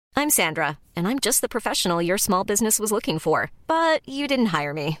I'm Sandra, and I'm just the professional your small business was looking for. But you didn't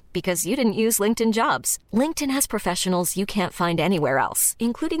hire me because you didn't use LinkedIn Jobs. LinkedIn has professionals you can't find anywhere else,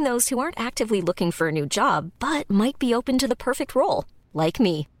 including those who aren't actively looking for a new job, but might be open to the perfect role, like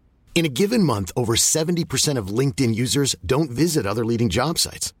me. In a given month, over 70% of LinkedIn users don't visit other leading job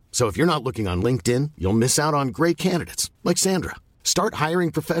sites. So if you're not looking on LinkedIn, you'll miss out on great candidates like Sandra. Start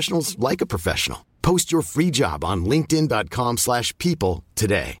hiring professionals like a professional. Post your free job on linkedin.com/people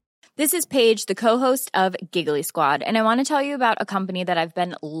today. This is Paige, the co-host of Giggly Squad, and I want to tell you about a company that I've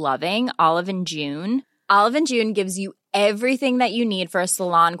been loving, Olive & June. Olive & June gives you everything that you need for a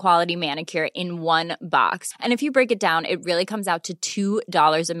salon-quality manicure in one box. And if you break it down, it really comes out to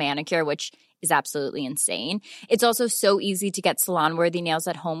 $2 a manicure, which is absolutely insane. It's also so easy to get salon-worthy nails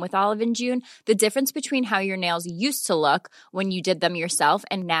at home with Olive & June. The difference between how your nails used to look when you did them yourself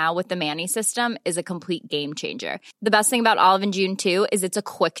and now with the Mani system is a complete game changer. The best thing about Olive & June, too, is it's a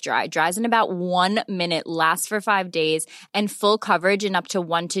quick dry. Dries in about 1 minute, lasts for 5 days, and full coverage in up to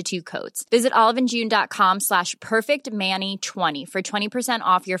 1 to 2 coats. Visit oliveandjune.com/perfectmani20 for 20%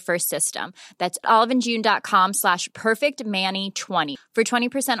 off your first system. That's oliveandjune.com/perfectmani20 for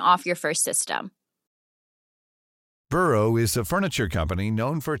 20% off your first system. Burrow is a furniture company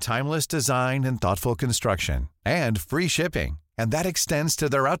known for timeless design and thoughtful construction, and free shipping, and that extends to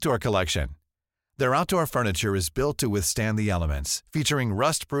their outdoor collection. Their outdoor furniture is built to withstand the elements, featuring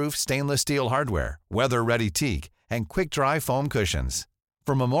rust-proof stainless steel hardware, weather-ready teak, and quick-dry foam cushions.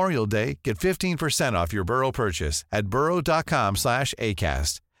 For Memorial Day, get 15% off your Burrow purchase at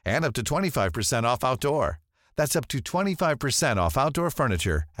burrow.com/acast, and up to 25% off outdoor. That's up to 25% off outdoor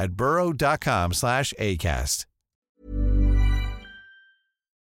furniture at burrow.com/acast.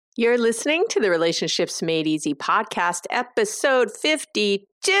 You're listening to the Relationships Made Easy podcast, episode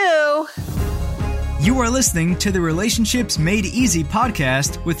 52. You are listening to the Relationships Made Easy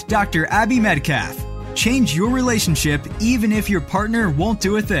podcast with Dr. Abby Medcalf. Change your relationship even if your partner won't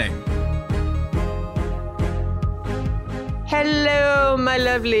do a thing. Hello, my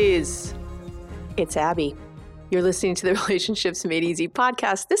lovelies. It's Abby. You're listening to the Relationships Made Easy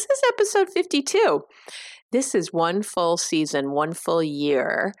podcast. This is episode 52. This is one full season, one full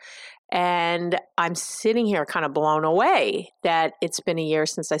year. And I'm sitting here kind of blown away that it's been a year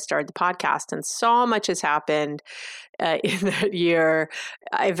since I started the podcast, and so much has happened in that year.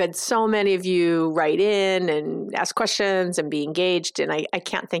 I've had so many of you write in and ask questions and be engaged, and I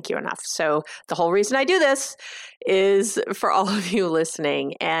can't thank you enough. So the whole reason I do this is for all of you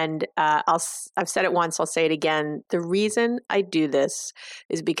listening. And I've said it once, I'll say it again. The reason I do this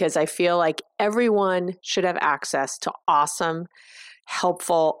is because I feel like everyone should have access to awesome,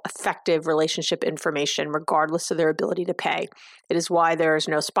 helpful, effective relationship information, regardless of their ability to pay. It is why there is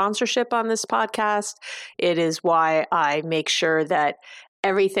no sponsorship on this podcast. It is why I make sure that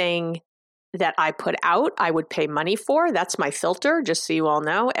everything that I put out, I would pay money for. That's my filter, just so you all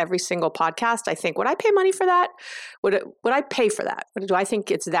know. Every single podcast, I think, would I pay money for that? Would I pay for that? Do I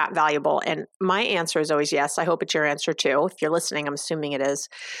think it's that valuable? And my answer is always yes. I hope it's your answer too. If you're listening, I'm assuming it is.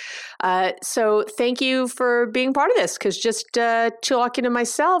 So thank you for being part of this, because just talking to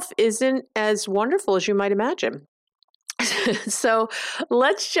myself isn't as wonderful as you might imagine. So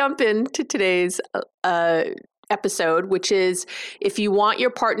let's jump into today's episode, which is, if you want your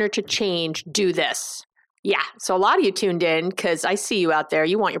partner to change, do this. Yeah. So a lot of you tuned in because I see you out there.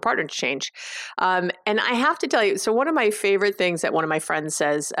 You want your partner to change. And I have to tell you, so one of my favorite things that one of my friends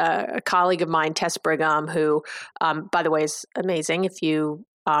says, a colleague of mine, Tess Brigham, who, by the way, is amazing. If you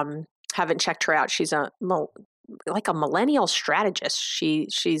haven't checked her out, she's like a millennial strategist.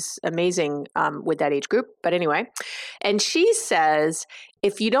 She's amazing with that age group. But anyway, and she says,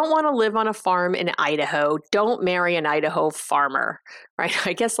 if you don't want to live on a farm in Idaho, don't marry an Idaho farmer, right?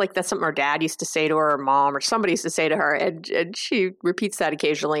 I guess like that's something her dad used to say to her, or mom, or somebody used to say to her. And she repeats that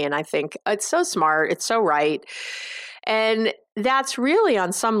occasionally. And I think it's so smart. It's so right. And that's really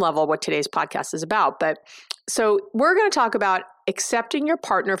on some level what today's podcast is about. But so we're going to talk about accepting your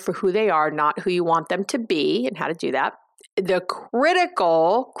partner for who they are, not who you want them to be, and how to do that. The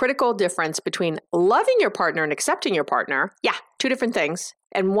critical difference between loving your partner and accepting your partner. Yeah, two different things.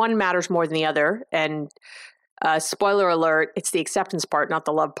 And one matters more than the other. And spoiler alert, it's the acceptance part, not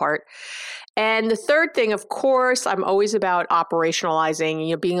the love part. And the third thing, of course, I'm always about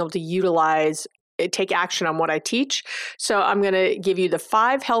operationalizing, being able to utilize, take action on what I teach. So I'm going to give you the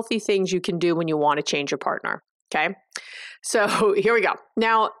 5 healthy things you can do when you want to change your partner. Okay. So here we go.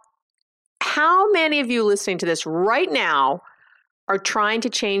 Now, how many of you listening to this right now are trying to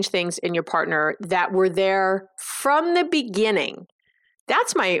change things in your partner that were there from the beginning?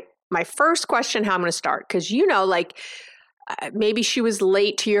 That's my first question, how I'm going to start. Because, maybe she was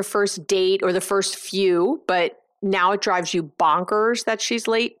late to your first date or the first few, but now it drives you bonkers that she's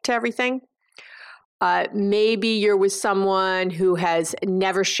late to everything. Maybe you're with someone who has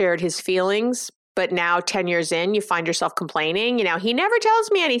never shared his feelings, but now 10 years in, you find yourself complaining, he never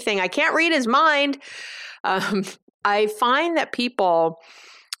tells me anything. I can't read his mind. I find that people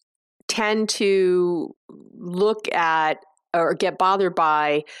tend to look at or get bothered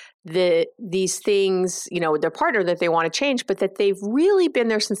by these things, with their partner that they want to change, but that they've really been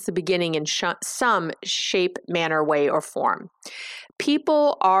there since the beginning in some shape, manner, way, or form.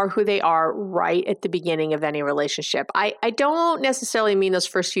 People are who they are right at the beginning of any relationship. I don't necessarily mean those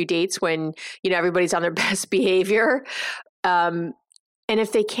first few dates when, everybody's on their best behavior. And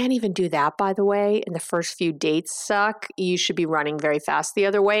if they can't even do that, by the way, and the first few dates suck, you should be running very fast the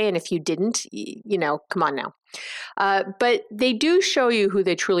other way. And if you didn't, come on now. But they do show you who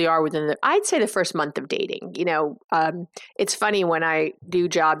they truly are within I'd say the first month of dating. It's funny when I do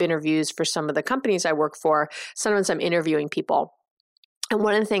job interviews for some of the companies I work for, sometimes I'm interviewing people. And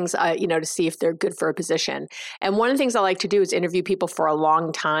one of the things, to see if they're good for a position. And one of the things I like to do is interview people for a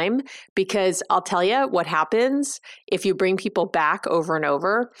long time, because I'll tell you what happens if you bring people back over and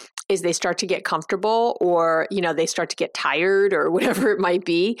over is they start to get comfortable, or, they start to get tired or whatever it might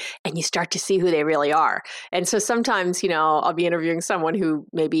be, and you start to see who they really are. And so sometimes, I'll be interviewing someone who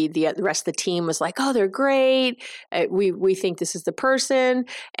maybe the rest of the team was like, oh, they're great. We think this is the person.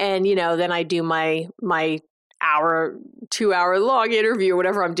 And, then I do my 2-hour long interview,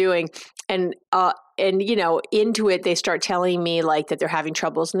 whatever I'm doing. And into it, they start telling me like that they're having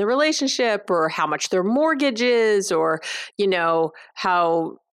troubles in the relationship, or how much their mortgage is, or,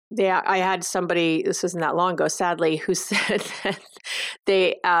 how I had somebody, this wasn't that long ago, sadly, who said that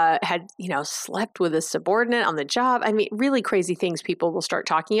they had, slept with a subordinate on the job. I mean, really crazy things people will start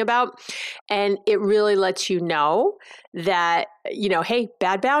talking about. And it really lets you know that, hey,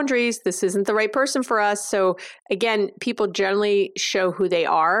 bad boundaries, this isn't the right person for us. So again, people generally show who they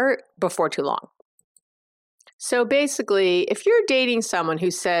are before too long. So basically, if you're dating someone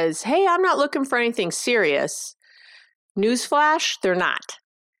who says, hey, I'm not looking for anything serious, newsflash, they're not.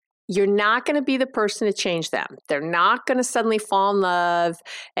 You're not going to be the person to change them. They're not going to suddenly fall in love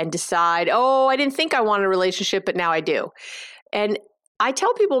and decide, oh, I didn't think I wanted a relationship, but now I do. And I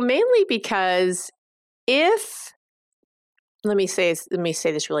tell people mainly because let me say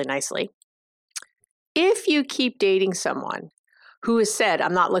this really nicely. If you keep dating someone who has said,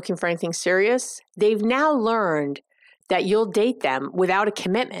 I'm not looking for anything serious, they've now learned that you'll date them without a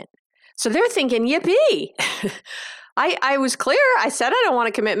commitment. So they're thinking, yippee. I was clear. I said I don't want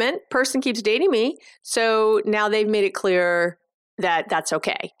a commitment. Person keeps dating me. So now they've made it clear that that's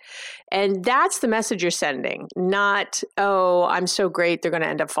okay. And that's the message you're sending, not, oh, I'm so great, they're going to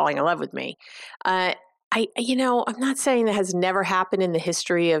end up falling in love with me. I'm not saying that has never happened in the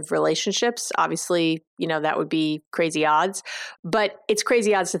history of relationships. Obviously, that would be crazy odds, but it's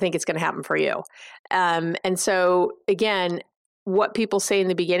crazy odds to think it's going to happen for you. And so again, what people say in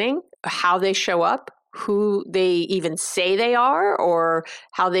the beginning, how they show up, who they even say they are, or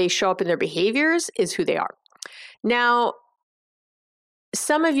how they show up in their behaviors is who they are. Now,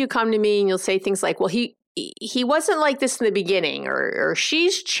 some of you come to me and you'll say things like, well, he wasn't like this in the beginning, or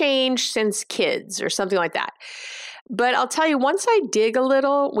she's changed since kids, or something like that. But I'll tell you, once I dig a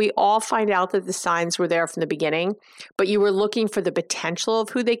little, we all find out that the signs were there from the beginning, but you were looking for the potential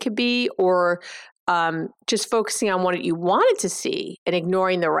of who they could be, or just focusing on what you wanted to see and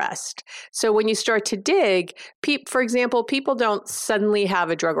ignoring the rest. So when you start to dig, for example, people don't suddenly have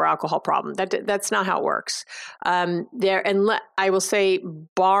a drug or alcohol problem. That's not how it works. I will say,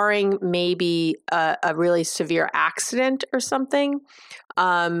 barring maybe a really severe accident or something,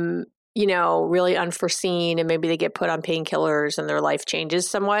 really unforeseen, and maybe they get put on painkillers and their life changes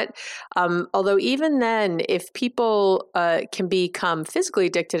somewhat. Although even then, if people can become physically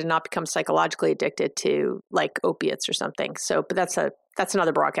addicted and not become psychologically addicted to like opiates or something. But that's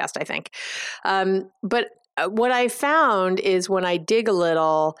another broadcast, I think. But what I found is when I dig a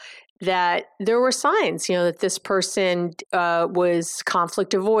little, that there were signs, that this person was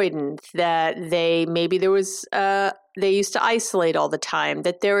conflict avoidant, that they used to isolate all the time,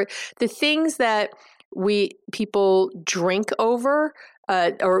 that the things that people drink over,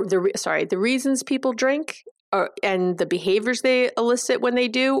 the reasons people drink and the behaviors they elicit when they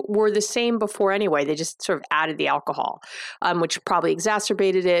do were the same before anyway. They just sort of added the alcohol, which probably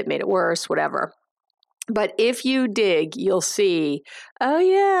exacerbated it, made it worse, whatever. But if you dig, you'll see, oh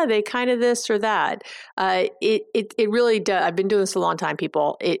yeah, they kind of this or that. It really does. I've been doing this a long time,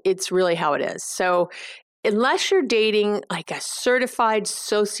 people. It's really how it is. So unless you're dating like a certified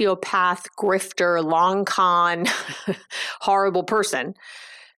sociopath, grifter, long con, horrible person,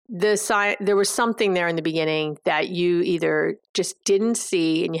 there was something there in the beginning that you either just didn't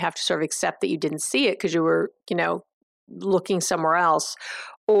see, and you have to sort of accept that you didn't see it because you were, looking somewhere else,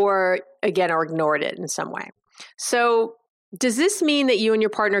 or ignored it in some way. So does this mean that you and your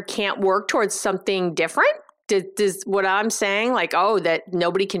partner can't work towards something different? Does what I'm saying, that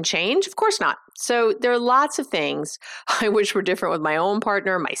nobody can change? Of course not. So there are lots of things I wish were different with my own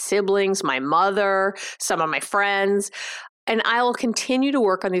partner, my siblings, my mother, some of my friends. And I'll continue to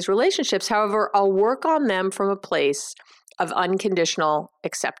work on these relationships. However, I'll work on them from a place of unconditional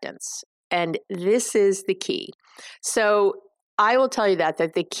acceptance. And this is the key. So I will tell you that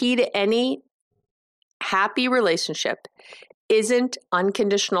the key to any happy relationship isn't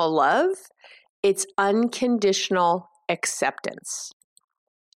unconditional love. It's unconditional acceptance.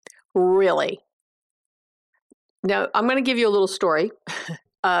 Really. Now, I'm going to give you a little story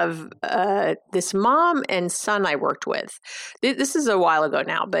of this mom and son I worked with. This is a while ago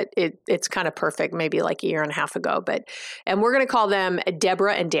now, but it's kind of perfect, maybe like a year and a half ago. And we're going to call them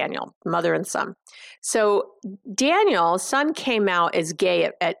Deborah and Daniel, mother and son. So Daniel's son came out as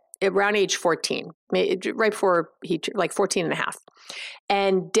gay at around age 14, right before 14 and a half.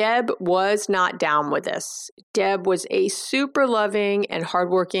 And Deb was not down with this. Deb was a super loving and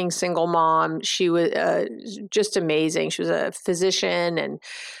hardworking single mom. She was just amazing. She was a physician and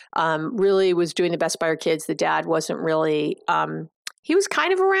really was doing the best by her kids. The dad wasn't really, he was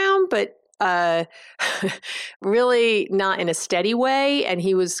kind of around, but really not in a steady way. And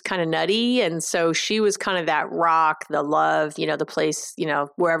he was kind of nutty. And so she was kind of that rock, the love, the place,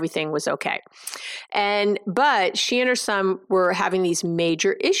 where everything was okay. But she and her son were having these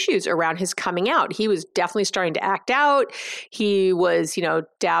major issues around his coming out. He was definitely starting to act out. He was,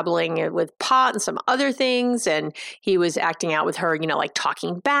 dabbling with pot and some other things. And he was acting out with her, like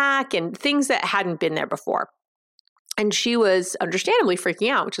talking back and things that hadn't been there before. And she was understandably freaking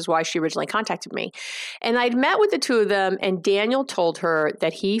out, which is why she originally contacted me. And I'd met with the two of them, and Daniel told her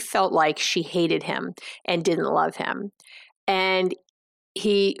that he felt like she hated him and didn't love him. And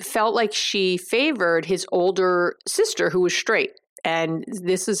he felt like she favored his older sister, who was straight. And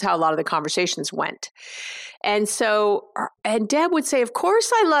this is how a lot of the conversations went. And Deb would say, of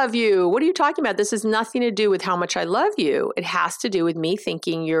course I love you. What are you talking about? This has nothing to do with how much I love you. It has to do with me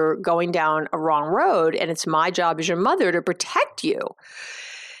thinking you're going down a wrong road, and it's my job as your mother to protect you.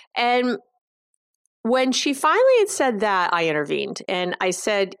 And when she finally had said that, I intervened. And I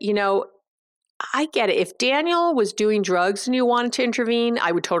said, I get it. If Daniel was doing drugs and you wanted to intervene,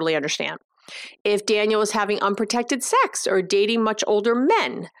 I would totally understand. If Daniel was having unprotected sex or dating much older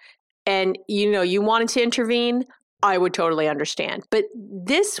men and, you wanted to intervene, I would totally understand. But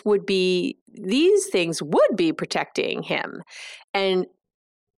these things would be protecting him and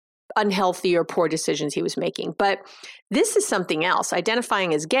unhealthy or poor decisions he was making. But this is something else.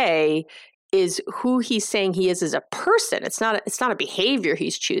 Identifying as gay is who he's saying he is as a person. It's not a behavior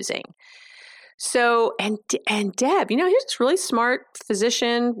he's choosing. So, and Deb, he's this really smart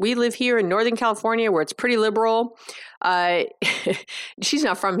physician. We live here in Northern California where it's pretty liberal. She's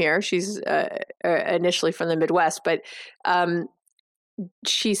not from here. She's initially from the Midwest, but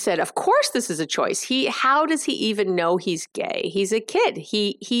she said, of course this is a choice. How does he even know he's gay? He's a kid.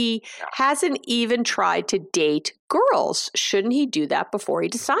 He hasn't even tried to date girls. Shouldn't he do that before he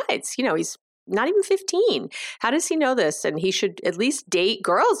decides? He's not even 15. How does he know this? And he should at least date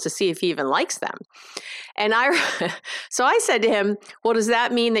girls to see if he even likes them. And so I said to him, well, does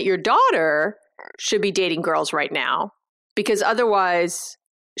that mean that your daughter should be dating girls right now? Because otherwise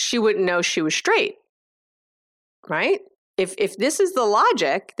she wouldn't know she was straight, right? If this is the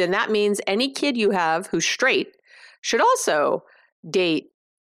logic, then that means any kid you have who's straight should also date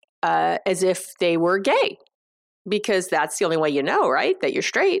as if they were gay, because that's the only way right? That you're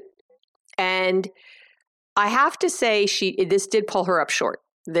straight. And I have to say, this did pull her up short.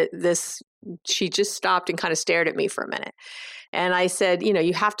 She just stopped and kind of stared at me for a minute. And I said,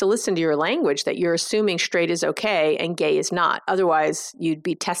 you have to listen to your language, that you're assuming straight is okay and gay is not. Otherwise, you'd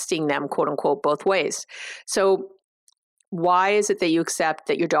be testing them, quote unquote, both ways. So why is it that you accept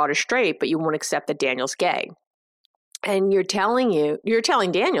that your daughter's straight, but you won't accept that Daniel's gay? And you're telling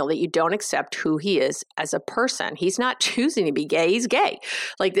Daniel that you don't accept who he is as a person. He's not choosing to be gay. He's gay.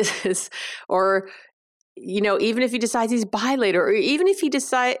 Like this is, or, even if he decides he's bi later, or even if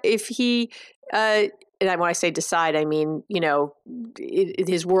and when I say decide, I mean,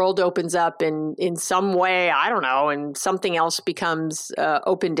 his world opens up in some way, I don't know, and something else becomes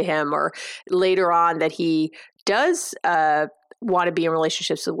open to him, or later on that he does want to be in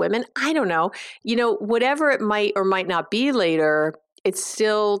relationships with women. I don't know. Whatever it might or might not be later, it's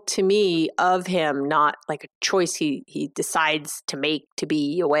still, to me, of him, not like a choice he decides to make to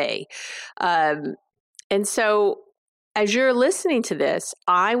be away. And so as you're listening to this,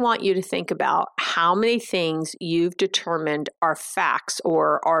 I want you to think about how many things you've determined are facts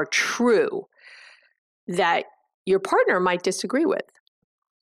or are true that your partner might disagree with.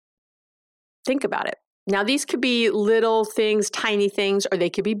 Think about it. Now, these could be little things, tiny things, or they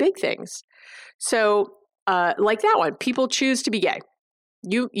could be big things. So like that one, people choose to be gay.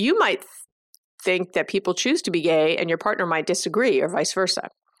 You might think that people choose to be gay and your partner might disagree, or vice versa.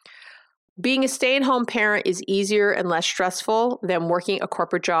 Being a stay-at-home parent is easier and less stressful than working a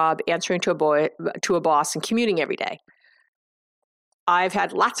corporate job, answering to a boss, and commuting every day. I've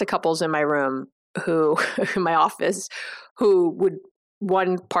had lots of couples in my room in my office,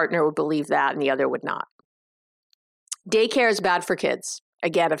 one partner would believe that and the other would not. Daycare is bad for kids.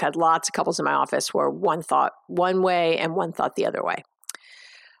 Again, I've had lots of couples in my office where one thought one way and one thought the other way.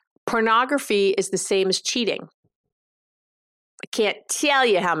 Pornography is the same as cheating. I can't tell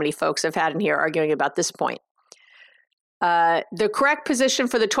you how many folks I've had in here arguing about this point. The correct position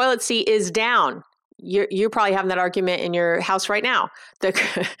for the toilet seat is down. You're probably having that argument in your house right now.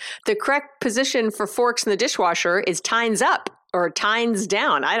 The correct position for forks in the dishwasher is tines up or tines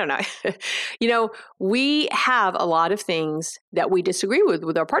down. I don't know. We have a lot of things that we disagree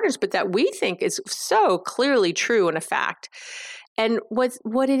with our partners, but that we think is so clearly true and a fact. And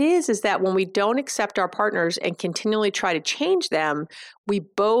what it is that when we don't accept our partners and continually try to change them, we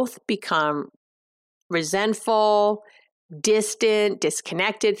both become resentful, distant,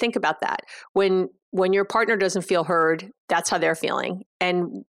 disconnected. Think about that. When your partner doesn't feel heard, that's how they're feeling.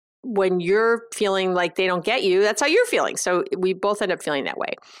 And when you're feeling like they don't get you, that's how you're feeling. So we both end up feeling that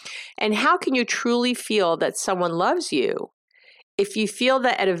way. And how can you truly feel that someone loves you if you feel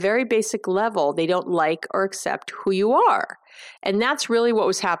that at a very basic level, they don't like or accept who you are? And that's really what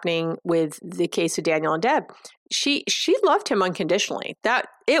was happening with the case of Daniel and Deb. She loved him unconditionally. That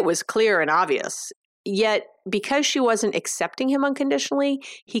it was clear and obvious. Yet because she wasn't accepting him unconditionally,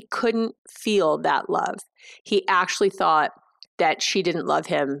 he couldn't feel that love. He actually thought that she didn't love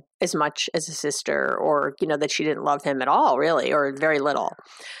him as much as a sister, or, that she didn't love him at all, really, or very little.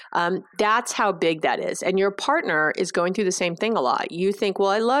 That's how big that is. And your partner is going through the same thing a lot. You think, well,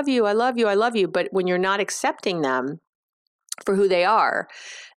 I love you, I love you, I love you. But when you're not accepting them for who they are,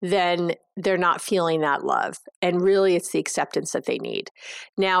 then they're not feeling that love. And really, it's the acceptance that they need.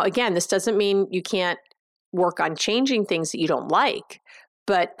 Now, again, this doesn't mean you can't work on changing things that you don't like,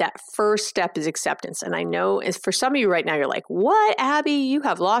 but that first step is acceptance. And I know for some of you right now, you're like, what, Abby, you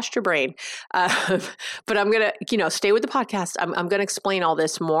have lost your brain. But I'm going to, stay with the podcast. I'm going to explain all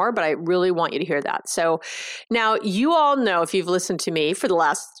this more, but I really want you to hear that. So now you all know, if you've listened to me for the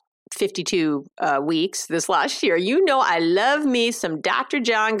last 52 weeks this last year, I love me some Dr.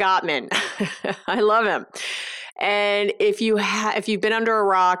 John Gottman. I love him. And if you've been under a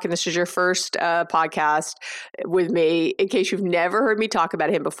rock and this is your first podcast with me, in case you've never heard me talk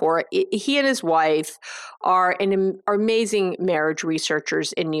about him before, he and his wife are amazing marriage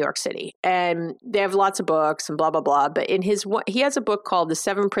researchers in New York City. And they have lots of books and blah, blah, blah. But he has a book called The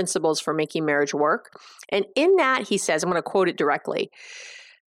 7 Principles for Making Marriage Work. And in that, he says, I'm going to quote it directly,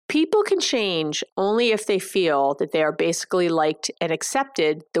 people can change only if they feel that they are basically liked and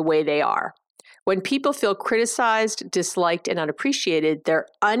accepted the way they are. When people feel criticized, disliked, and unappreciated, they're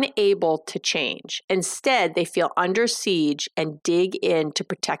unable to change. Instead, they feel under siege and dig in to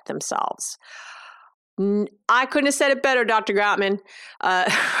protect themselves. I couldn't have said it better, Dr. Gottman.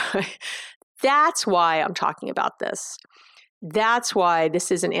 That's why I'm talking about this. That's why this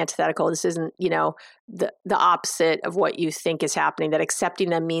isn't antithetical. This isn't, the opposite of what you think is happening, that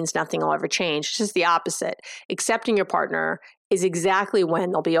accepting them means nothing will ever change. It's just the opposite. Accepting your partner is exactly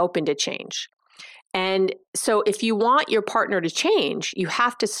when they'll be open to change. And so if you want your partner to change, you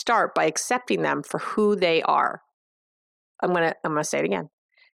have to start by accepting them for who they are. I'm going to say it again.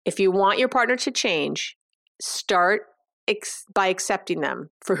 If you want your partner to change, start by accepting them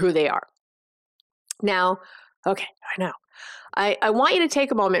for who they are. Now, okay, I know. I want you to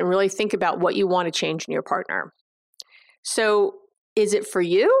take a moment and really think about what you want to change in your partner. So is it for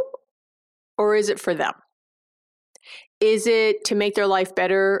you or is it for them? Is it to make their life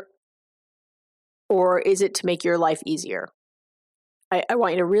better, or is it to make your life easier? I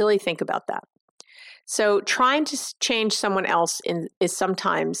want you to really think about that. So trying to change someone else is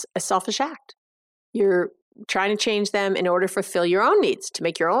sometimes a selfish act. You're trying to change them in order to fulfill your own needs, to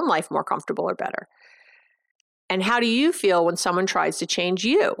make your own life more comfortable or better. And how do you feel when someone tries to change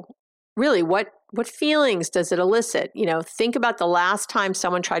you? Really, what What feelings does it elicit? Think about the last time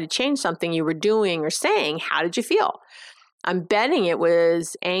someone tried to change something you were doing or saying. How did you feel? I'm betting it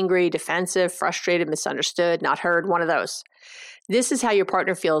was angry, defensive, frustrated, misunderstood, not heard, one of those. This is how your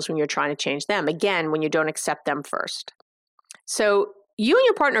partner feels when you're trying to change them. Again, when you don't accept them first. So you and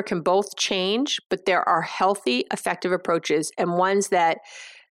your partner can both change, but there are healthy, effective approaches and ones that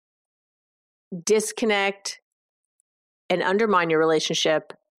disconnect and undermine your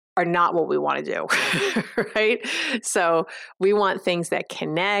relationship are not what we want to do, right? So we want things that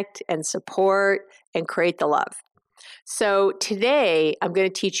connect and support and create the love. So today I'm going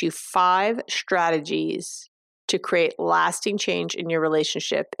to teach you 5 strategies to create lasting change in your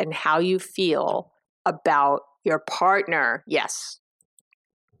relationship and how you feel about your partner. Yes.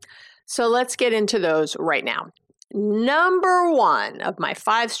 So let's get into those right now. Number 1 of my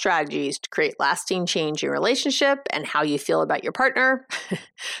 5 strategies to create lasting change in your relationship and how you feel about your partner.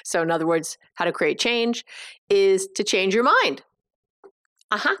 So in other words, how to create change is to change your mind.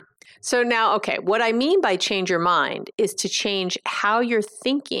 So now, okay, what I mean by change your mind is to change how you're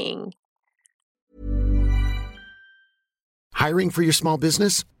thinking. Hiring for your small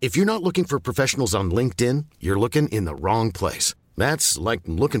business? If you're not looking for professionals on LinkedIn, you're looking in the wrong place. That's like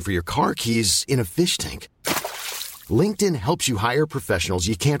looking for your car keys in a fish tank. LinkedIn helps you hire professionals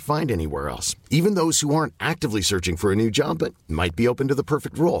you can't find anywhere else, even those who aren't actively searching for a new job but might be open to the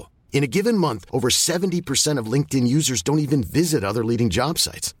perfect role. In a given month, over 70% of LinkedIn users don't even visit other leading job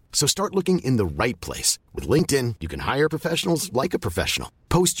sites. So start looking in the right place. With LinkedIn, you can hire professionals like a professional.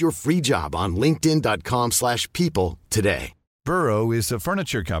 Post your free job on linkedin.com/people today. Burrow is a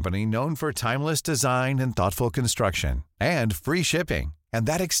furniture company known for timeless design and thoughtful construction and free shipping, and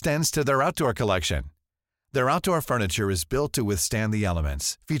that extends to their outdoor collection. Their outdoor furniture is built to withstand the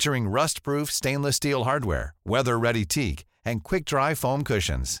elements, featuring rust-proof stainless steel hardware, weather-ready teak, and quick-dry foam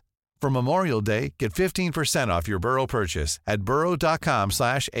cushions. For Memorial Day, get 15% off your Burrow purchase at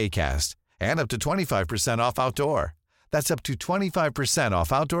burrow.com/ACAST and up to 25% off outdoor. That's up to 25%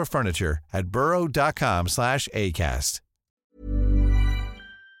 off outdoor furniture at burrow.com/ACAST.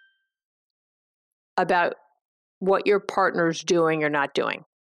 About what your partner's doing or not doing.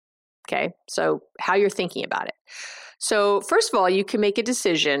 Okay, so how you're thinking about it. So first of all, you can make a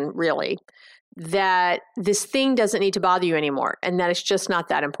decision, really, that this thing doesn't need to bother you anymore and that it's just not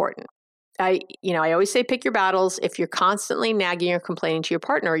that important. I always say pick your battles. If you're constantly nagging or complaining to your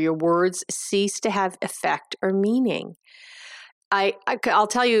partner, your words cease to have effect or meaning. I'll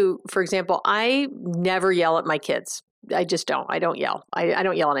tell you, for example, I never yell at my kids. I just don't. I don't yell. I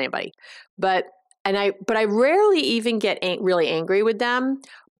don't yell at anybody. But I rarely even get really angry with them.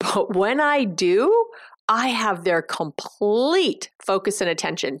 But when I do, I have their complete focus and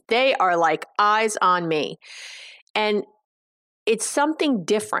attention. They are like eyes on me. And it's something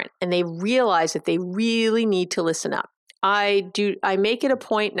different. And they realize that they really need to listen up. I make it a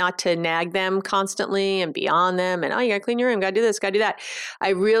point not to nag them constantly and be on them and, oh, you got to clean your room, got to do this, got to do that. I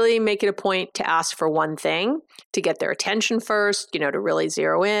really make it a point to ask for one thing, to get their attention first, to really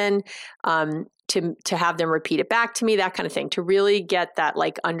zero in, to have them repeat it back to me, that kind of thing, to really get that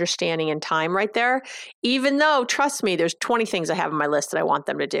like understanding and time right there. Even though, trust me, there's 20 things I have on my list that I want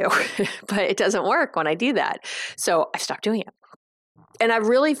them to do, but it doesn't work when I do that. So I stopped doing it. And I've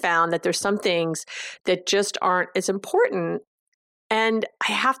really found that there's some things that just aren't as important and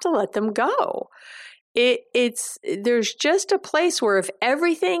I have to let them go. There's just a place where if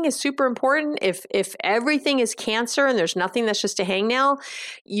everything is super important, if everything is cancer and there's nothing that's just a hangnail,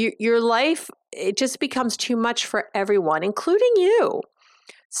 your life, it just becomes too much for everyone, including you.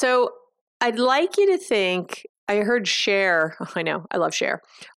 So I'd like you to think, I heard Cher, I know, I love Cher,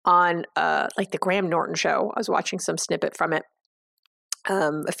 on like the Graham Norton show. I was watching some snippet from it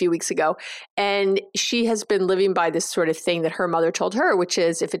a few weeks ago. And she has been living by this sort of thing that her mother told her, which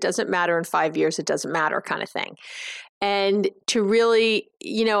is if it doesn't matter in 5 years, it doesn't matter kind of thing. And to really,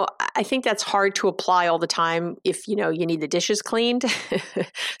 I think that's hard to apply all the time if, you need the dishes cleaned.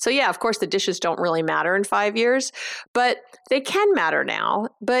 So yeah, of course the dishes don't really matter in 5 years, but they can matter now.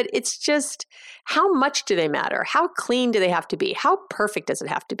 But it's just, how much do they matter? How clean do they have to be? How perfect does it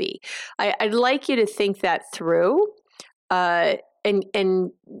have to be? I'd like you to think that through.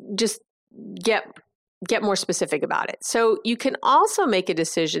 And just get more specific about it. So you can also make a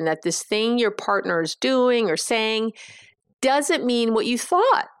decision that this thing your partner is doing or saying doesn't mean what you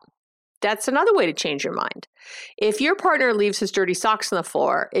thought. That's another way to change your mind. If your partner leaves his dirty socks on the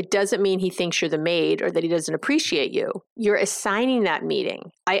floor, it doesn't mean he thinks you're the maid or that he doesn't appreciate you. You're assigning that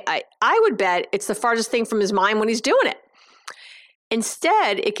meaning. I would bet it's the farthest thing from his mind when he's doing it.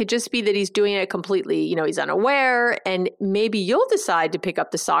 Instead, it could just be that he's doing it completely, he's unaware, and maybe you'll decide to pick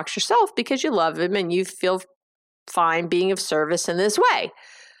up the socks yourself because you love him and you feel fine being of service in this way,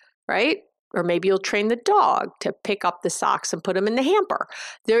 right? Or maybe you'll train the dog to pick up the socks and put them in the hamper.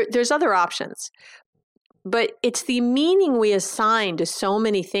 There's other options. But it's the meaning we assign to so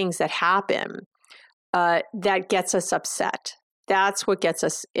many things that happen that gets us upset. That's what gets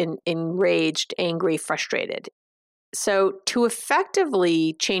us enraged, angry, frustrated. So to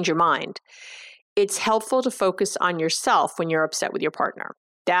effectively change your mind, it's helpful to focus on yourself when you're upset with your partner.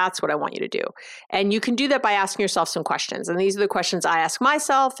 That's what I want you to do. And you can do that by asking yourself some questions. And these are the questions I ask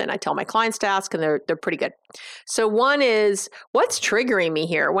myself and I tell my clients to ask, and they're pretty good. So one is, what's triggering me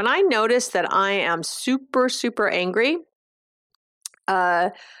here? When I notice that I am super, super angry,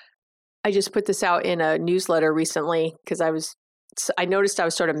 I just put this out in a newsletter recently because I noticed I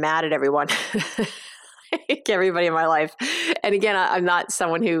was sort of mad at everyone, everybody in my life. And again, I'm not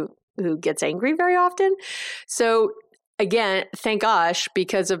someone who gets angry very often. So again, thank gosh,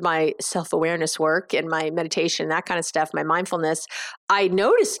 because of my self-awareness work and my meditation, that kind of stuff, my mindfulness, I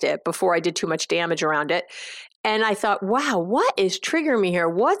noticed it before I did too much damage around it. And I thought, wow, what is triggering me here?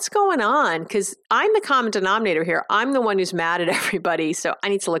 What's going on? Because I'm the common denominator here. I'm the one who's mad at everybody. So I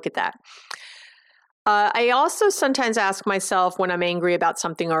need to look at that. I also sometimes ask myself when I'm angry about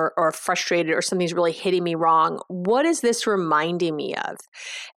something or frustrated or something's really hitting me wrong, what is this reminding me of?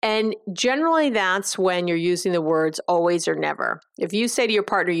 And generally that's when you're using the words always or never. If you say to your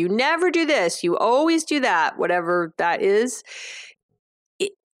partner, you never do this, you always do that, whatever that is,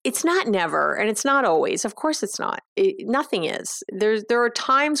 it's not never and it's not always. Of course it's not. Nothing is. There are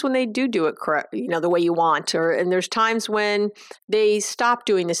times when they do it correct, the way you want, and there's times when they stop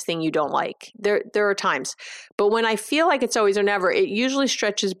doing this thing you don't like. There are times. But when I feel like it's always or never, it usually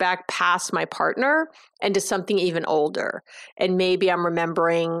stretches back past my partner and to something even older. And maybe I'm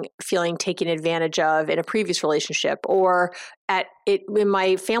remembering feeling taken advantage of in a previous relationship or in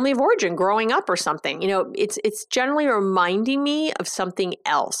my family of origin growing up or something. It's generally reminding me of something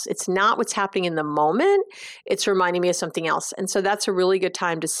else. It's not what's happening in the moment. It's reminding me of something else. And so that's a really good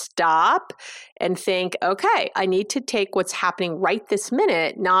time to stop and think, okay, I need to take what's happening right this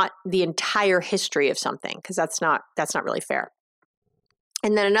minute, not the entire history of something, because that's not really fair.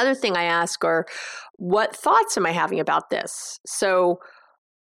 And then another thing I ask are, what thoughts am I having about this? So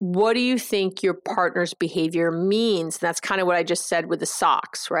what do you think your partner's behavior means? And that's kind of what I just said with the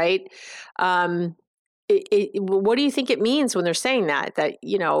socks, right? What do you think it means when they're saying that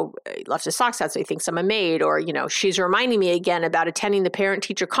left his socks out so he thinks I'm a maid, or, she's reminding me again about attending the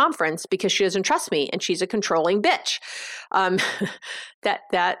parent-teacher conference because she doesn't trust me and she's a controlling bitch.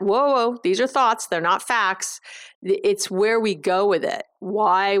 Whoa, these are thoughts. They're not facts. It's where we go with it,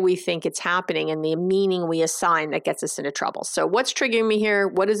 why we think it's happening, and the meaning we assign that gets us into trouble. So what's triggering me here?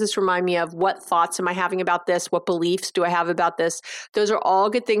 What does this remind me of? What thoughts am I having about this? What beliefs do I have about this? Those are all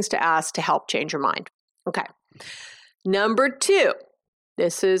good things to ask to help change your mind. Okay. Number 2,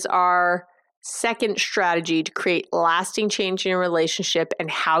 this is our second strategy to create lasting change in your relationship and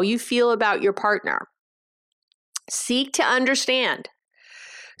how you feel about your partner. Seek to understand.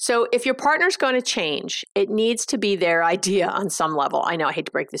 So if your partner's going to change, it needs to be their idea on some level. I know, I hate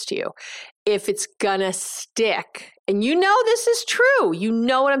to break this to you. If it's going to stick, and this is true.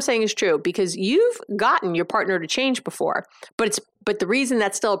 What I'm saying is true because you've gotten your partner to change before, but the reason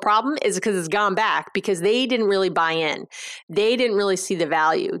that's still a problem is because it's gone back because they didn't really buy in. They didn't really see the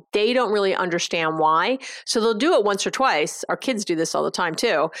value. They don't really understand why. So they'll do it once or twice. Our kids do this all the time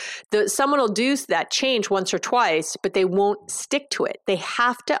too. Someone will do that change once or twice, but they won't stick to it. They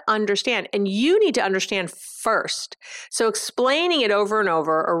have to understand, and you need to understand first. So explaining it over and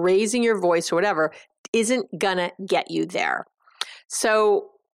over or raising your voice or whatever isn't gonna get you there. So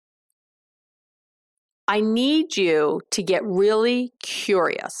I need you to get really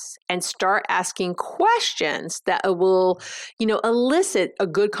curious and start asking questions that will, elicit a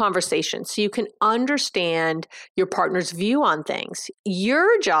good conversation so you can understand your partner's view on things.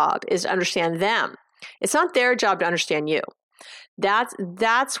 Your job is to understand them. It's not their job to understand you.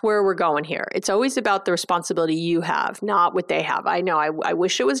 That's where we're going here. It's always about the responsibility you have, not what they have. I know. I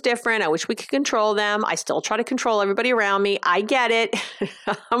wish it was different. I wish we could control them. I still try to control everybody around me. I get it.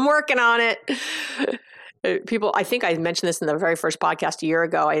 I'm working on it. People, I think I mentioned this in the very first podcast a year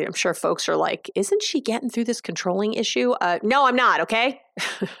ago. I'm sure folks are like, isn't she getting through this controlling issue? No, I'm not. Okay.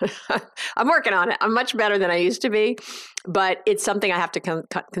 I'm working on it. I'm much better than I used to be, but it's something I have to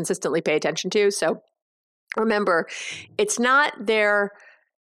consistently pay attention to. So remember, it's not about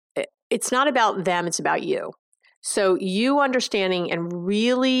them, it's about you. So you understanding and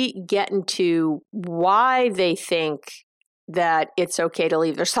really getting to why they think that it's okay to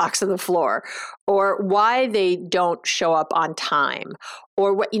leave their socks on the floor, or why they don't show up on time,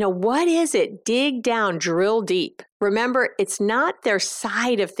 or what is it? Dig down, drill deep. Remember, it's not their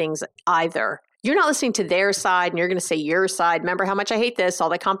side of things either. You're not listening to their side and you're going to say your side. Remember how much I hate this, all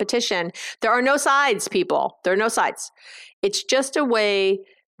the competition. There are no sides, people. There are no sides. It's just a way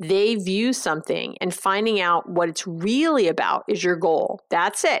they view something, and finding out what it's really about is your goal.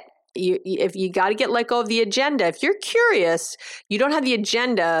 That's it. If you got to let go of the agenda. If you're curious, you don't have the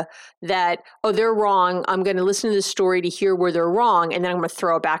agenda that, oh, they're wrong. I'm going to listen to this story to hear where they're wrong, and then I'm going to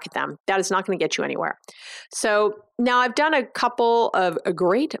throw it back at them. That is not going to get you anywhere. So now I've done a couple of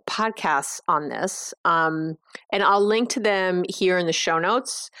great podcasts on this, and I'll link to them here in the show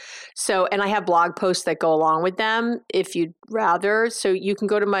notes. So, and I have blog posts that go along with them if you'd rather. So you can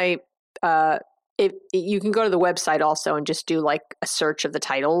go to my you can go to the website also and just do like a search of the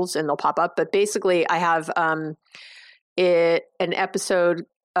titles and they'll pop up. But basically I have an episode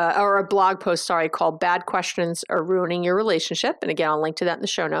or a blog post, called Bad Questions Are Ruining Your Relationship. And again, I'll link to that in the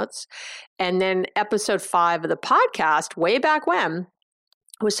show notes. And then episode 5 of the podcast, way back when,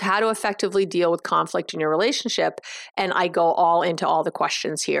 was how to effectively deal with conflict in your relationship. And I go all into all the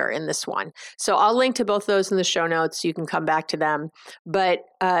questions here in this one. So I'll link to both those in the show notes. You can come back to them. But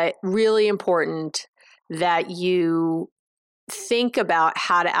really important that you think about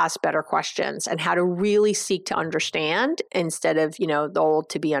how to ask better questions and how to really seek to understand instead of, the old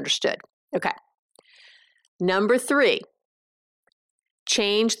to be understood. Okay. Number 3,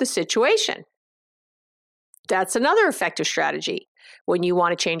 change the situation. That's another effective strategy when you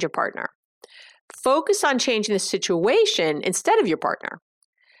want to change your partner. Focus on changing the situation instead of your partner.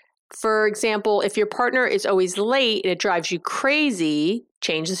 For example, if your partner is always late and it drives you crazy,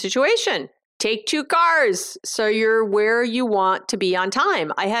 change the situation. Take 2 cars so you're where you want to be on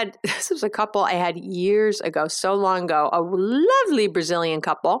time. This was a couple I had years ago, so long ago, a lovely Brazilian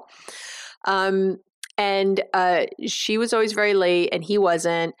couple. And she was always very late and he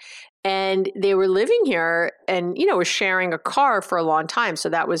wasn't. And they were living here and, were sharing a car for a long time. So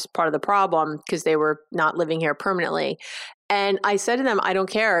that was part of the problem because they were not living here permanently. And I said to them, I don't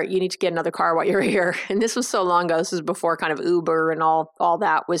care. You need to get another car while you're here. And this was so long ago. This was before kind of Uber and all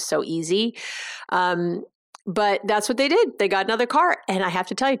that was so easy. But that's what they did. They got another car. And I have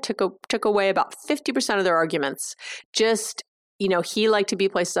to tell you, took away about 50% of their arguments. Just, he liked to be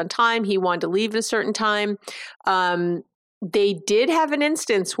places on time. He wanted to leave at a certain time. They did have an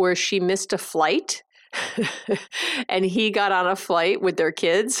instance where she missed a flight and he got on a flight with their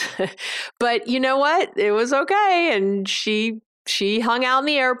kids. But you know what? It was okay. And she hung out in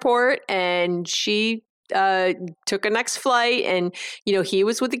the airport and she took a next flight and, he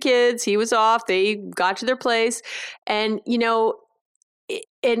was with the kids. He was off. They got to their place. And,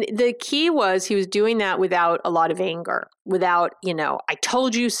 and the key was he was doing that without a lot of anger, without, I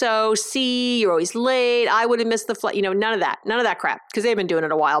told you so, see, you're always late, I would have missed the flight, none of that crap, because they've been doing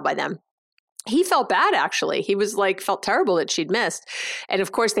it a while by then. He felt bad, actually. He was felt terrible that she'd missed. And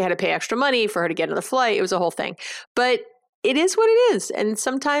of course, they had to pay extra money for her to get on the flight. It was a whole thing. But it is what it is. And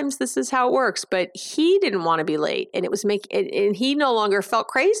sometimes this is how it works. But he didn't want to be late. And and he no longer felt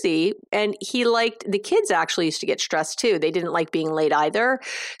crazy. And he the kids actually used to get stressed too. They didn't like being late either.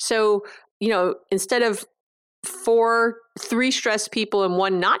 So, instead of 3 stressed people and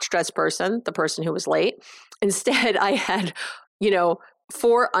 1 not stressed person, the person who was late, instead I had,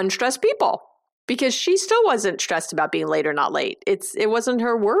 4 unstressed people. Because she still wasn't stressed about being late or not late. It wasn't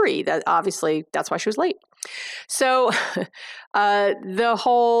her worry. That obviously that's why she was late. So the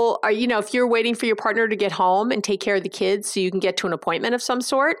whole, if you're waiting for your partner to get home and take care of the kids so you can get to an appointment of some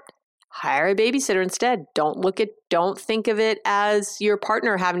sort, hire a babysitter instead. Don't think of it as your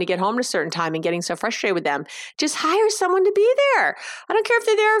partner having to get home at a certain time and getting so frustrated with them. Just hire someone to be there. I don't care if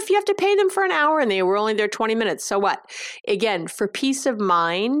they're there, if you have to pay them for an hour and they were only there 20 minutes. So what? Again, for peace of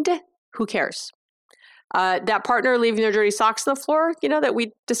mind, who cares? That partner leaving their dirty socks on the floor, that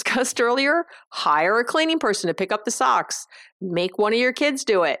we discussed earlier, hire a cleaning person to pick up the socks. Make one of your kids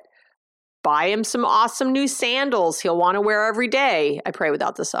do it. Buy him some awesome new sandals he'll want to wear every day. I pray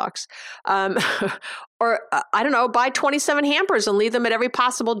without the socks. Or I don't know, buy 27 hampers and leave them at every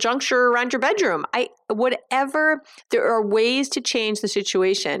possible juncture around your bedroom. Whatever, there are ways to change the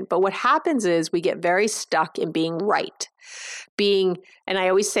situation. But what happens is we get very stuck in being right. And I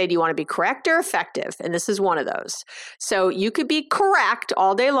always say, do you want to be correct or effective? And this is one of those. So you could be correct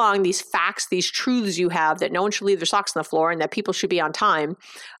all day long, these facts, these truths you have that no one should leave their socks on the floor and that people should be on time,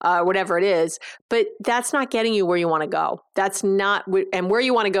 whatever it is. But that's not getting you where you want to go. That's not, and where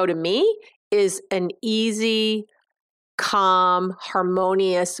you want to go to me is an easy, calm,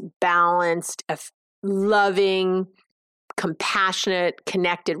 harmonious, balanced, loving, compassionate,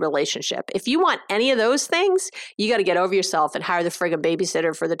 connected relationship. If you want any of those things, you got to get over yourself and hire the friggin'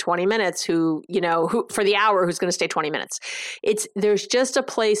 babysitter for the 20 minutes who for the hour who's going to stay 20 minutes. There's just a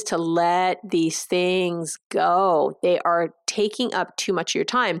place to let these things go. They are taking up too much of your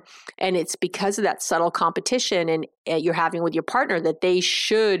time. And it's because of that subtle competition and you're having with your partner that they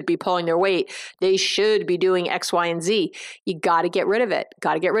should be pulling their weight. They should be doing X, Y, and Z. You got to get rid of it.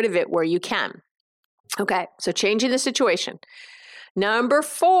 Got to get rid of it where you can. Okay, so changing the situation. Number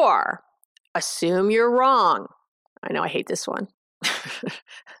 4, assume you're wrong. I know I hate this one.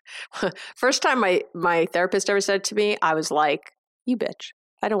 First time my therapist ever said to me, I was like, you bitch.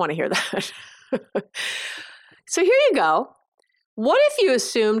 I don't want to hear that. So here you go. What if you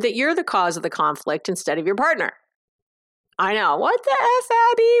assumed that you're the cause of the conflict instead of your partner? I know. What the F,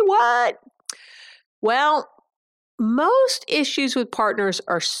 Abby? What? Well, most issues with partners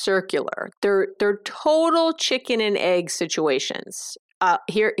are circular. They're total chicken and egg situations.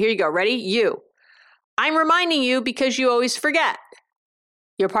 Here you go. Ready? You. I'm reminding you because you always forget.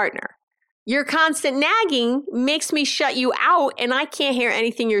 Your partner. Your constant nagging makes me shut you out and I can't hear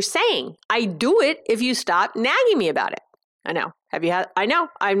anything you're saying. I do it if you stop nagging me about it. I know. I know.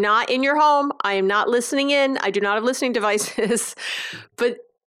 I'm not in your home. I am not listening in. I do not have listening devices. But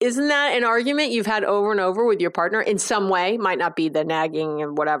isn't that an argument you've had over and over with your partner in some way? Might not be the nagging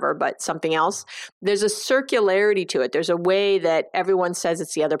and whatever, but something else. There's a circularity to it. There's a way that everyone says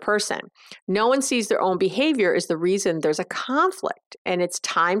it's the other person. No one sees their own behavior as the reason there's a conflict. And it's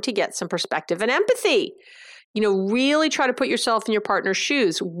time to get some perspective and empathy. Really try to put yourself in your partner's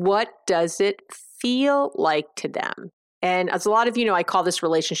shoes. What does it feel like to them? And as a lot of you know, I call this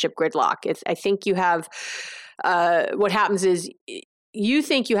relationship gridlock. I think you have, what happens is, you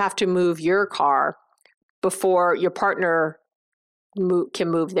think you have to move your car before your partner can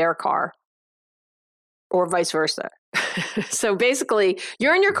move their car, or vice versa. So basically,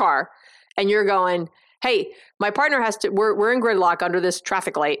 you're in your car and you're going, hey, my partner has to, we're in gridlock under this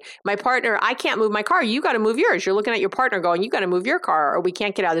traffic light. My partner, I can't move my car. You got to move yours. You're looking at your partner going, you got to move your car or we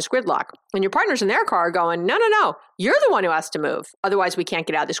can't get out of this gridlock. And your partner's in their car going, no, you're the one who has to move. Otherwise, we can't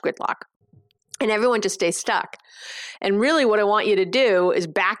get out of this gridlock. And everyone just stays stuck. And really what I want you to do is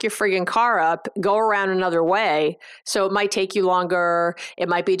back your friggin' car up, go around another way. So it might take you longer. It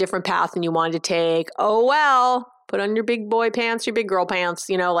might be a different path than you wanted to take. Oh, well, put on your big boy pants, your big girl pants,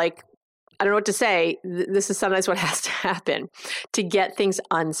 I don't know what to say. This is sometimes what has to happen to get things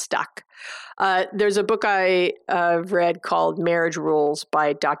unstuck. There's a book I read called Marriage Rules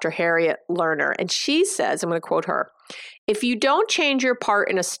by Dr. Harriet Lerner. And she says, I'm going to quote her, if you don't change your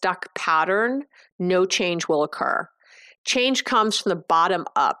part in a stuck pattern, no change will occur. Change comes from the bottom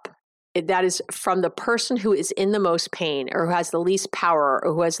up. That is from the person who is in the most pain or who has the least power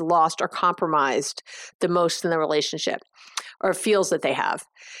or who has lost or compromised the most in the relationship or feels that they have.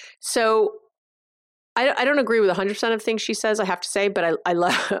 So I don't agree with 100% of things she says, I have to say, but I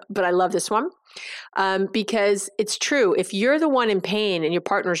love this one because it's true. If you're the one in pain and your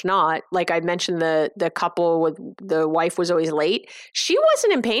partner's not, like I mentioned, the couple with the wife was always late. She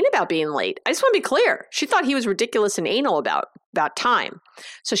wasn't in pain about being late. I just want to be clear. She thought he was ridiculous and anal about time.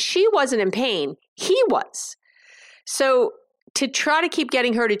 So she wasn't in pain. He was. So to try to keep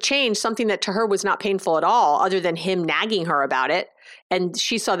getting her to change something that to her was not painful at all, other than him nagging her about it. And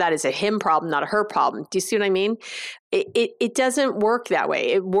she saw that as a him problem, not a her problem. Do you see what I mean? It doesn't work that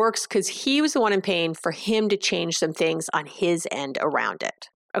way. It works because he was the one in pain for him to change some things on his end around it.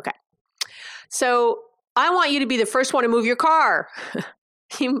 Okay. So I want you to be the first one to move your car.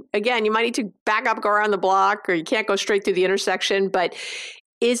 Again, you might need to back up, go around the block, or you can't go straight through the intersection. But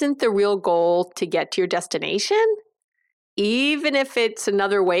isn't the real goal to get to your destination? Even if it's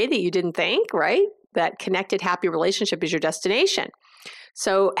another way that you didn't think, right? That connected, happy relationship is your destination.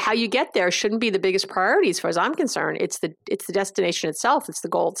 So how you get there shouldn't be the biggest priority as far as I'm concerned. It's the destination itself. It's the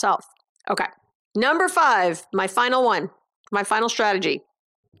goal itself. Okay. Number 5, my final one, my final strategy.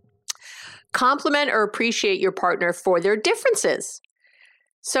 Compliment or appreciate your partner for their differences.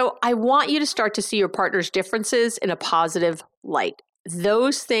 So I want you to start to see your partner's differences in a positive light.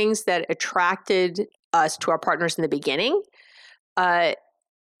 Those things that attracted us to our partners in the beginning, oh,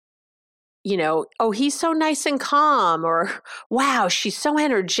 he's so nice and calm, or wow, she's so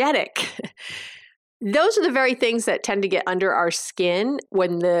energetic. Those are the very things that tend to get under our skin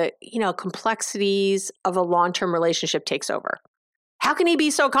when the, complexities of a long-term relationship takes over. How can he be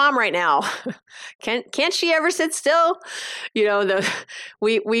so calm right now? Can't she ever sit still?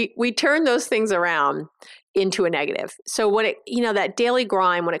 We turn those things around into a negative. So when that daily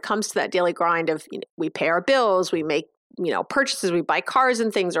grind, when it comes to that daily grind of, we pay our bills, we make purchases, we buy cars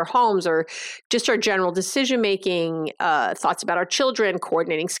and things or homes, or just our general decision-making, thoughts about our children,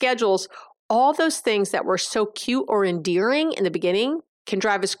 coordinating schedules, all those things that were so cute or endearing in the beginning can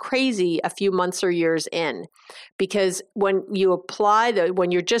drive us crazy a few months or years in. Because when you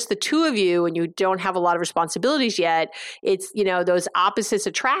when you're just the two of you and you don't have a lot of responsibilities yet, it's, those opposites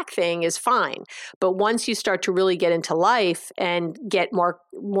attract thing is fine. But once you start to really get into life and get more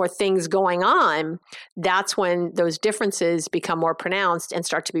things going on, that's when those differences become more pronounced and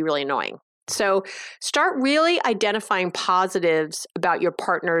start to be really annoying. So start really identifying positives about your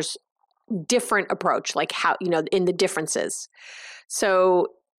partner's different approach, like how, in the differences. So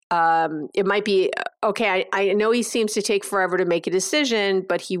it might be, okay, I know he seems to take forever to make a decision,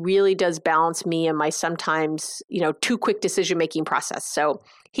 but he really does balance me and my sometimes, too quick decision-making process. So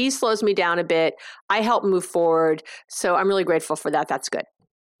he slows me down a bit. I help move forward. So I'm really grateful for that. That's good.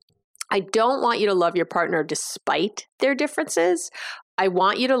 I don't want you to love your partner despite their differences. I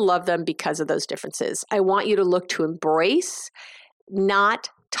want you to love them because of those differences. I want you to look to embrace, not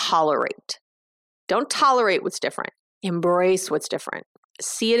tolerate. Don't tolerate what's different. Embrace what's different.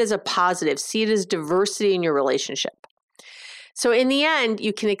 See it as a positive. See it as diversity in your relationship. So in the end,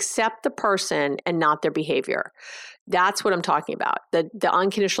 you can accept the person and not their behavior. That's what I'm talking about, the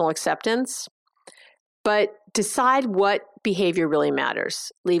unconditional acceptance. But decide what behavior really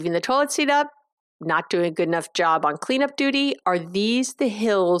matters. Leaving the toilet seat up, not doing a good enough job on cleanup duty. Are these the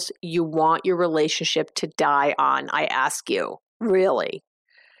hills you want your relationship to die on? I ask you, really?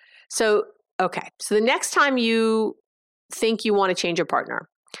 So, okay. So the next time you think you want to change your partner,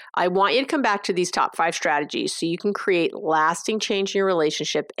 I want you to come back to these top 5 strategies so you can create lasting change in your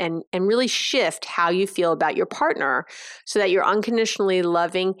relationship and really shift how you feel about your partner so that you're unconditionally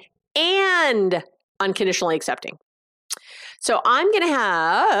loving and unconditionally accepting. So I'm going to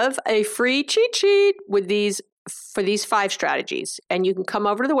have a free cheat sheet with for these 5 strategies. And you can come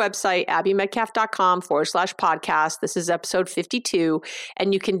over to the website, abbymedcalf.com/podcast. This is episode 52.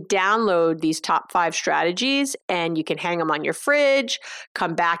 And you can download these top 5 strategies and you can hang them on your fridge,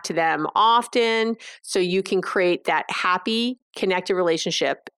 come back to them often so you can create that happy, connected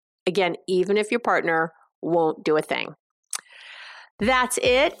relationship. Again, even if your partner won't do a thing. That's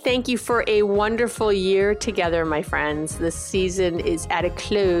it. Thank you for a wonderful year together, my friends. This season is at a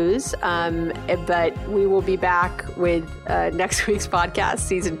close, but we will be back with next week's podcast,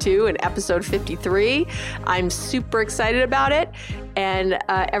 season 2 and episode 53. I'm super excited about it. And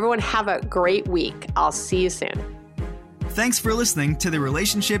everyone have a great week. I'll see you soon. Thanks for listening to the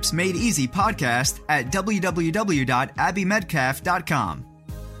Relationships Made Easy podcast at www.abbymedcalf.com.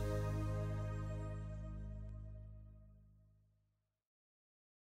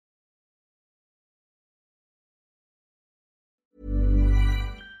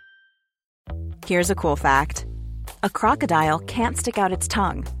 Here's a cool fact. A crocodile can't stick out its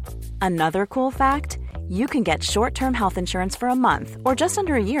tongue. Another cool fact, you can get short-term health insurance for a month or just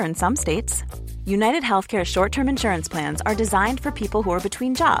under a year in some states. United Healthcare short-term insurance plans are designed for people who are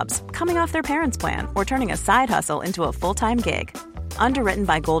between jobs, coming off their parents' plan, or turning a side hustle into a full-time gig. Underwritten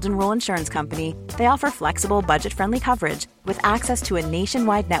by Golden Rule Insurance Company, they offer flexible, budget-friendly coverage with access to a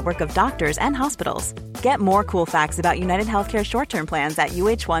nationwide network of doctors and hospitals. Get more cool facts about United Healthcare short-term plans at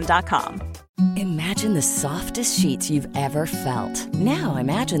uh1.com. Imagine the softest sheets you've ever felt. Now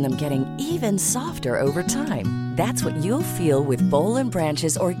imagine them getting even softer over time. That's what you'll feel with Boll &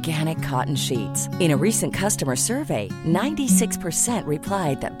 Branch's organic cotton sheets. In a recent customer survey, 96%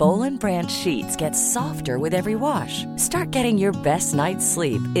 replied that Boll & Branch sheets get softer with every wash. Start getting your best night's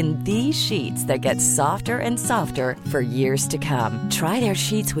sleep in these sheets that get softer and softer for years to come. Try their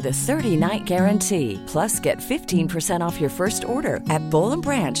sheets with a 30-night guarantee. Plus, get 15% off your first order at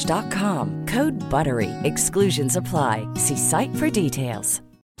bollandbranch.com. Code BUTTERY. Exclusions apply. See site for details.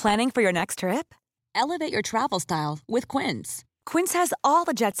 Planning for your next trip? Elevate your travel style with Quince. Quince has all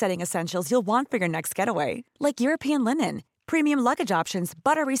the jet-setting essentials you'll want for your next getaway, like European linen, premium luggage options,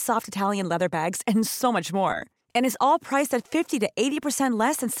 buttery soft Italian leather bags, and so much more. And is all priced at 50 to 80%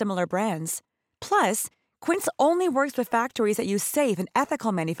 less than similar brands. Plus, Quince only works with factories that use safe and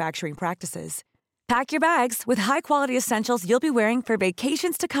ethical manufacturing practices. Pack your bags with high-quality essentials you'll be wearing for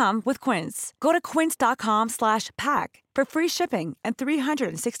vacations to come with Quince. Go to quince.com/pack for free shipping and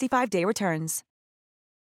 365-day returns.